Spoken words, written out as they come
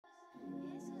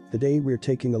Today we're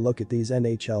taking a look at these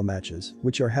NHL matches,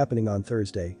 which are happening on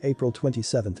Thursday, April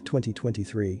 27,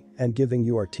 2023, and giving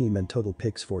you our team and total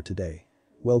picks for today.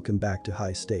 Welcome back to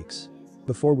High Stakes.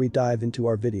 Before we dive into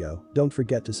our video, don't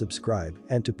forget to subscribe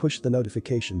and to push the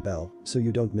notification bell so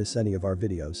you don't miss any of our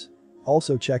videos.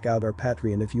 Also check out our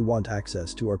Patreon if you want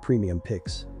access to our premium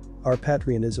picks. Our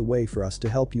Patreon is a way for us to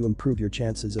help you improve your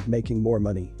chances of making more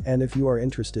money, and if you are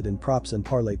interested in props and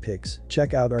parlay picks,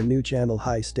 check out our new channel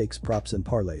High Stakes Props and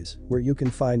Parlays, where you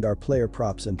can find our player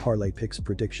props and parlay picks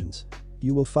predictions.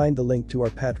 You will find the link to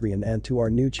our Patreon and to our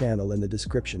new channel in the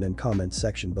description and comments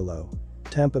section below.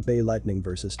 Tampa Bay Lightning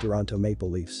vs Toronto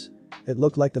Maple Leafs. It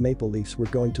looked like the Maple Leafs were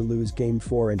going to lose Game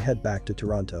 4 and head back to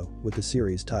Toronto, with the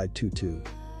series tied 2-2.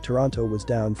 Toronto was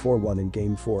down 4-1 in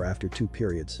Game 4 after 2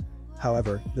 periods.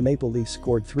 However, the Maple Leafs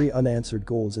scored 3 unanswered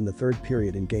goals in the third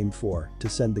period in Game 4 to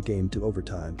send the game to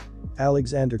overtime.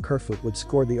 Alexander Kerfoot would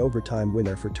score the overtime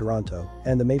winner for Toronto,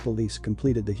 and the Maple Leafs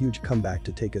completed the huge comeback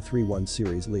to take a 3-1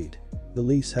 series lead. The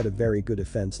Leafs had a very good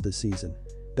offense this season.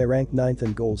 They ranked 9th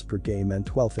in goals per game and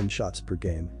 12th in shots per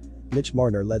game. Mitch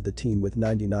Marner led the team with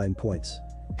 99 points.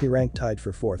 He ranked tied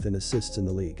for 4th in assists in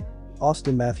the league.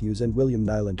 Austin Matthews and William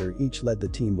Nylander each led the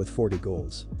team with 40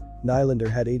 goals. Nylander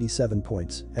had 87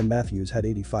 points and Matthews had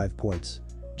 85 points.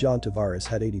 John Tavares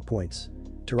had 80 points.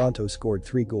 Toronto scored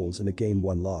 3 goals in a Game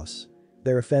 1 loss.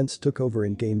 Their offense took over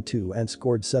in Game 2 and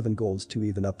scored 7 goals to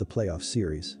even up the playoff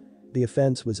series. The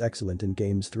offense was excellent in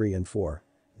Games 3 and 4.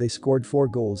 They scored 4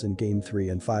 goals in Game 3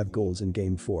 and 5 goals in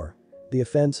Game 4. The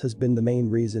offense has been the main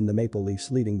reason the Maple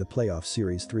Leafs leading the playoff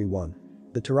series 3-1.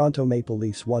 The Toronto Maple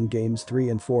Leafs won Games 3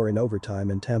 and 4 in overtime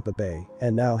in Tampa Bay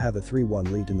and now have a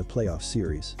 3-1 lead in the playoff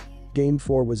series. Game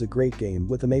 4 was a great game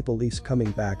with the Maple Leafs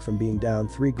coming back from being down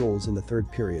 3 goals in the third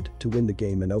period to win the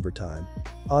game in overtime.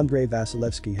 Andrei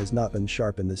Vasilevskiy has not been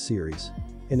sharp in this series.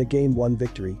 In a Game 1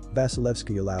 victory,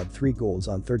 Vasilevskiy allowed 3 goals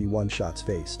on 31 shots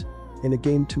faced. In a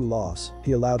Game 2 loss,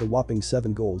 he allowed a whopping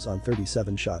 7 goals on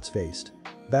 37 shots faced.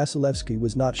 Vasilevskiy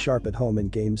was not sharp at home in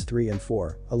Games 3 and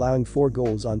 4, allowing 4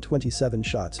 goals on 27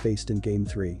 shots faced in Game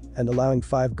 3 and allowing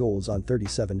 5 goals on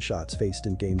 37 shots faced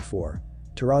in Game 4.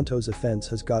 Toronto's offense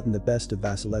has gotten the best of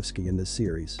Vasilevskiy in this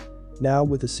series. Now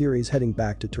with the series heading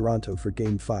back to Toronto for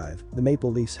Game 5, the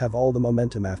Maple Leafs have all the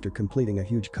momentum after completing a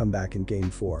huge comeback in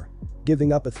Game 4.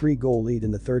 Giving up a 3-goal lead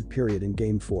in the third period in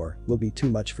Game 4 will be too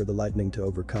much for the Lightning to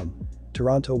overcome.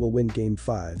 Toronto will win Game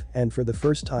 5, and for the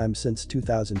first time since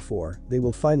 2004, they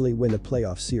will finally win a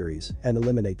playoff series and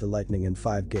eliminate the Lightning in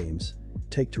 5 games.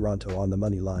 Take Toronto on the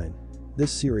money line.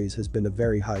 This series has been a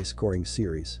very high-scoring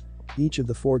series. Each of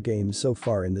the 4 games so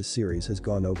far in this series has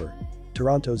gone over.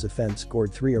 Toronto's offense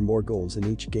scored 3 or more goals in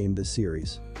each game this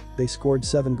series. They scored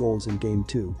 7 goals in Game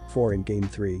 2, 4 in Game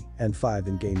 3, and 5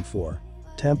 in Game 4.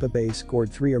 Tampa Bay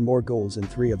scored 3 or more goals in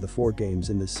 3 of the 4 games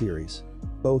in this series.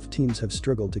 Both teams have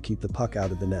struggled to keep the puck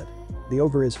out of the net. The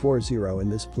over is 4-0 in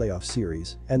this playoff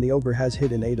series, and the over has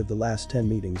hit in 8 of the last 10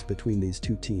 meetings between these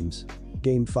two teams.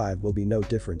 Game 5 will be no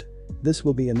different. This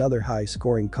will be another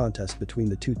high-scoring contest between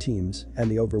the two teams, and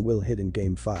the over will hit in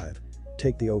Game 5.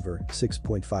 Take the over,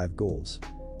 6.5 goals.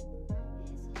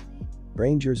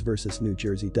 Rangers vs New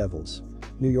Jersey Devils.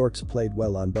 New York's played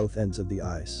well on both ends of the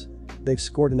ice. They've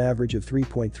scored an average of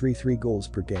 3.33 goals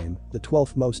per game, the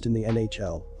 12th most in the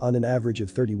NHL, on an average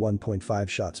of 31.5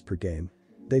 shots per game.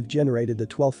 They've generated the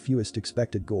 12th fewest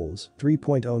expected goals,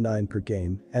 3.09 per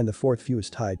game, and the 4th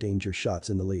fewest high-danger shots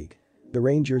in the league. The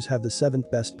Rangers have the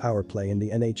 7th best power play in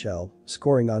the NHL,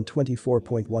 scoring on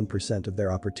 24.1% of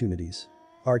their opportunities.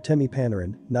 Artemi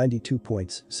Panarin, 92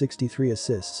 points, 63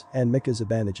 assists, and Mika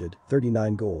Zibanejad,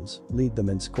 39 goals, lead them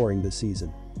in scoring this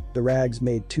season. The Rags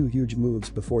made 2 huge moves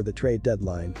before the trade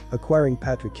deadline, acquiring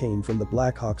Patrick Kane from the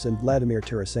Blackhawks and Vladimir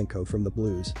Tarasenko from the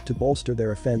Blues to bolster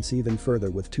their offense even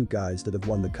further with 2 guys that have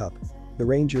won the cup. The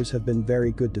Rangers have been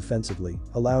very good defensively,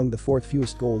 allowing the 4th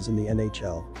fewest goals in the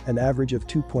NHL, an average of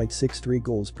 2.63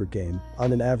 goals per game,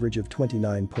 on an average of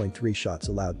 29.3 shots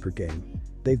allowed per game.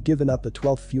 They've given up the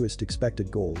 12th fewest expected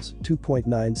goals,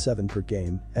 2.97 per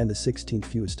game, and the 16th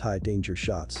fewest high-danger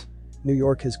shots. New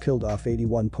York has killed off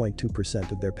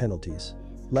 81.2% of their penalties.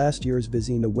 Last year's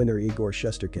Vezina winner Igor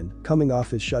Shesterkin, coming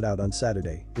off his shutout on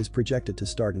Saturday, is projected to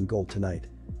start in goal tonight.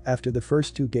 After the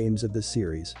first 2 games of this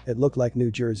series, it looked like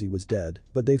New Jersey was dead,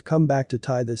 but they've come back to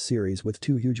tie this series with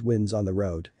 2 huge wins on the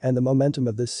road, and the momentum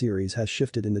of this series has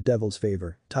shifted in the Devils'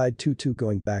 favor, tied 2-2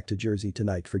 going back to Jersey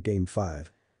tonight for Game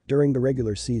 5. During the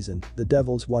regular season, the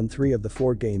Devils won 3 of the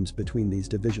 4 games between these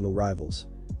divisional rivals.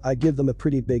 I give them a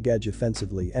pretty big edge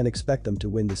offensively and expect them to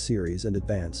win the series and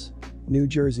advance. New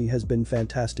Jersey has been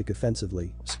fantastic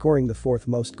offensively, scoring the 4th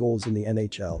most goals in the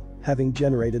NHL, having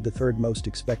generated the 3rd most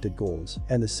expected goals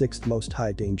and the 6th most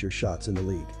high-danger shots in the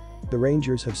league. The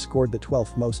Rangers have scored the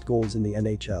 12th most goals in the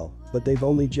NHL, but they've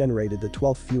only generated the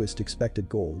 12th fewest expected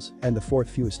goals and the 4th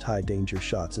fewest high-danger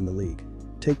shots in the league.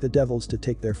 Take the Devils to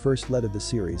take their first leg of the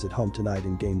series at home tonight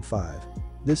in Game 5.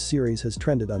 This series has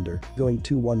trended under, going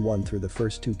 2-1-1 through the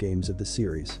first 2 games of the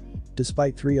series.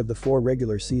 Despite 3 of the 4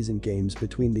 regular season games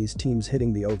between these teams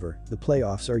hitting the over, the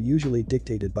playoffs are usually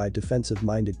dictated by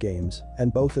defensive-minded games,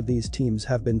 and both of these teams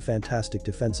have been fantastic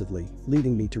defensively,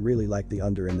 leading me to really like the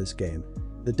under in this game.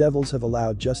 The Devils have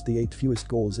allowed just the 8th fewest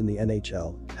goals in the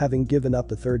NHL, having given up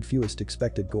the 3rd fewest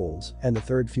expected goals and the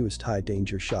 3rd fewest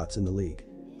high-danger shots in the league.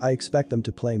 I expect them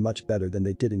to play much better than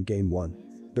they did in Game 1.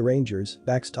 The Rangers,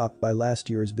 backstopped by last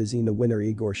year's Vezina winner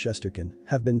Igor Shesterkin,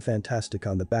 have been fantastic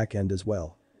on the back end as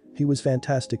well. He was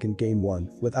fantastic in Game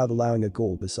 1, without allowing a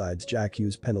goal besides Jack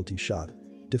Hughes' penalty shot.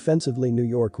 Defensively, New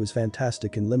York was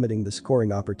fantastic in limiting the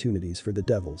scoring opportunities for the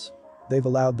Devils. They've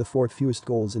allowed the 4th fewest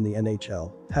goals in the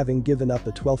NHL, having given up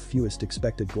the 12th fewest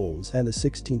expected goals and the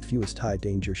 16th fewest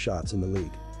high-danger shots in the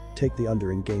league. Take the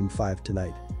under in Game 5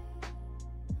 tonight.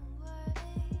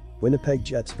 Winnipeg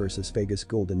Jets vs Vegas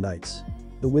Golden Knights.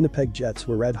 The Winnipeg Jets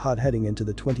were red-hot heading into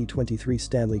the 2023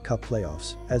 Stanley Cup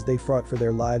playoffs as they fought for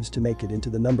their lives to make it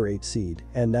into the number 8 seed,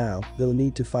 and now, they'll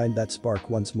need to find that spark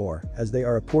once more as they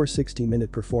are a poor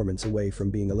 60-minute performance away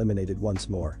from being eliminated once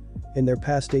more. In their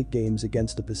past 8 games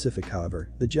against the Pacific,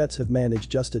 however, the Jets have managed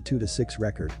just a 2-6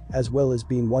 record, as well as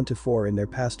being 1-4 in their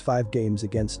past 5 games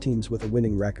against teams with a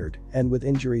winning record, and with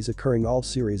injuries occurring all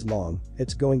series long,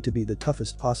 it's going to be the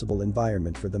toughest possible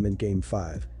environment for them in Game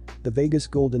 5. The Vegas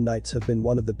Golden Knights have been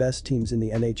one of the best teams in the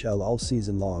NHL all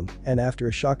season long, and after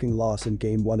a shocking loss in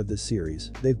Game 1 of this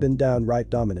series, they've been downright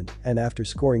dominant, and after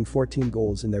scoring 14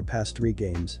 goals in their past 3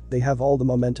 games, they have all the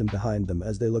momentum behind them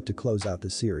as they look to close out the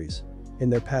series. In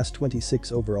their past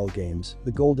 26 overall games,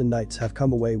 the Golden Knights have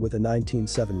come away with a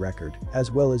 19-7 record,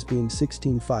 as well as being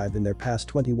 16-5 in their past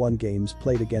 21 games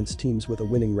played against teams with a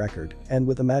winning record, and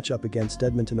with a matchup against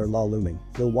Edmonton or La looming,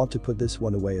 they'll want to put this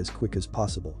one away as quick as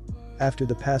possible. After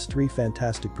the past 3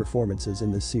 fantastic performances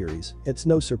in this series, it's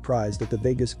no surprise that the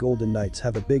Vegas Golden Knights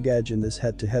have a big edge in this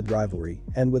head-to-head rivalry,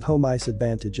 and with home ice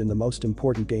advantage in the most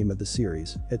important game of the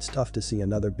series, it's tough to see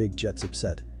another big Jets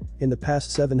upset. In the past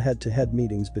 7 head-to-head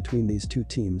meetings between these 2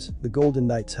 teams, the Golden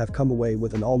Knights have come away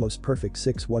with an almost perfect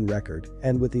 6-1 record,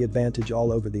 and with the advantage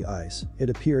all over the ice, it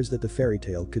appears that the fairy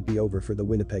tale could be over for the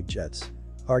Winnipeg Jets.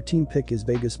 Our team pick is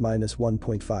Vegas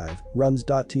 -1.5 runs.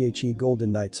 The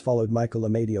Golden Knights followed Michael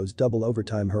Amadio's double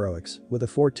overtime heroics with a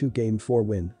 4-2 Game 4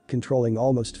 win, controlling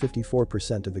almost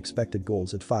 54% of expected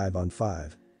goals at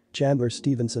 5-on-5. Chandler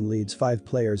Stevenson leads 5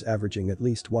 players averaging at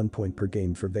least 1 point per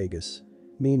game for Vegas.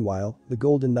 Meanwhile, the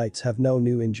Golden Knights have no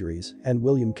new injuries, and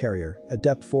William Carrier, a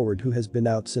depth forward who has been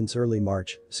out since early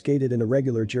March, skated in a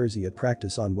regular jersey at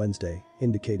practice on Wednesday,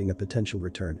 indicating a potential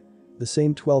return. The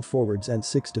same 12 forwards and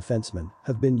 6 defensemen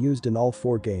have been used in all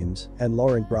 4 games, and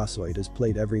Laurent Brossoit has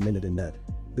played every minute in net.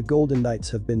 The Golden Knights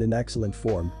have been in excellent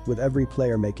form, with every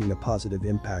player making a positive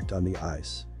impact on the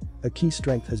ice. A key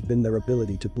strength has been their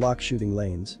ability to block shooting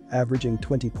lanes, averaging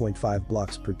 20.5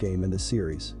 blocks per game in the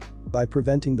series. By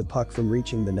preventing the puck from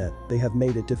reaching the net, they have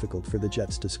made it difficult for the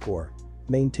Jets to score.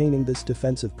 Maintaining this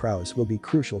defensive prowess will be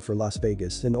crucial for Las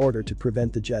Vegas in order to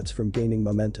prevent the Jets from gaining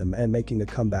momentum and making a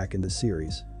comeback in the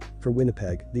series. For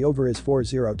Winnipeg, the over is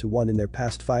 4-0-1 in their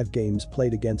past 5 games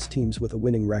played against teams with a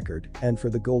winning record, and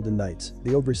for the Golden Knights,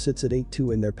 the over sits at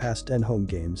 8-2 in their past 10 home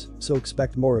games, so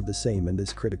expect more of the same in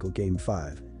this critical Game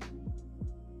 5.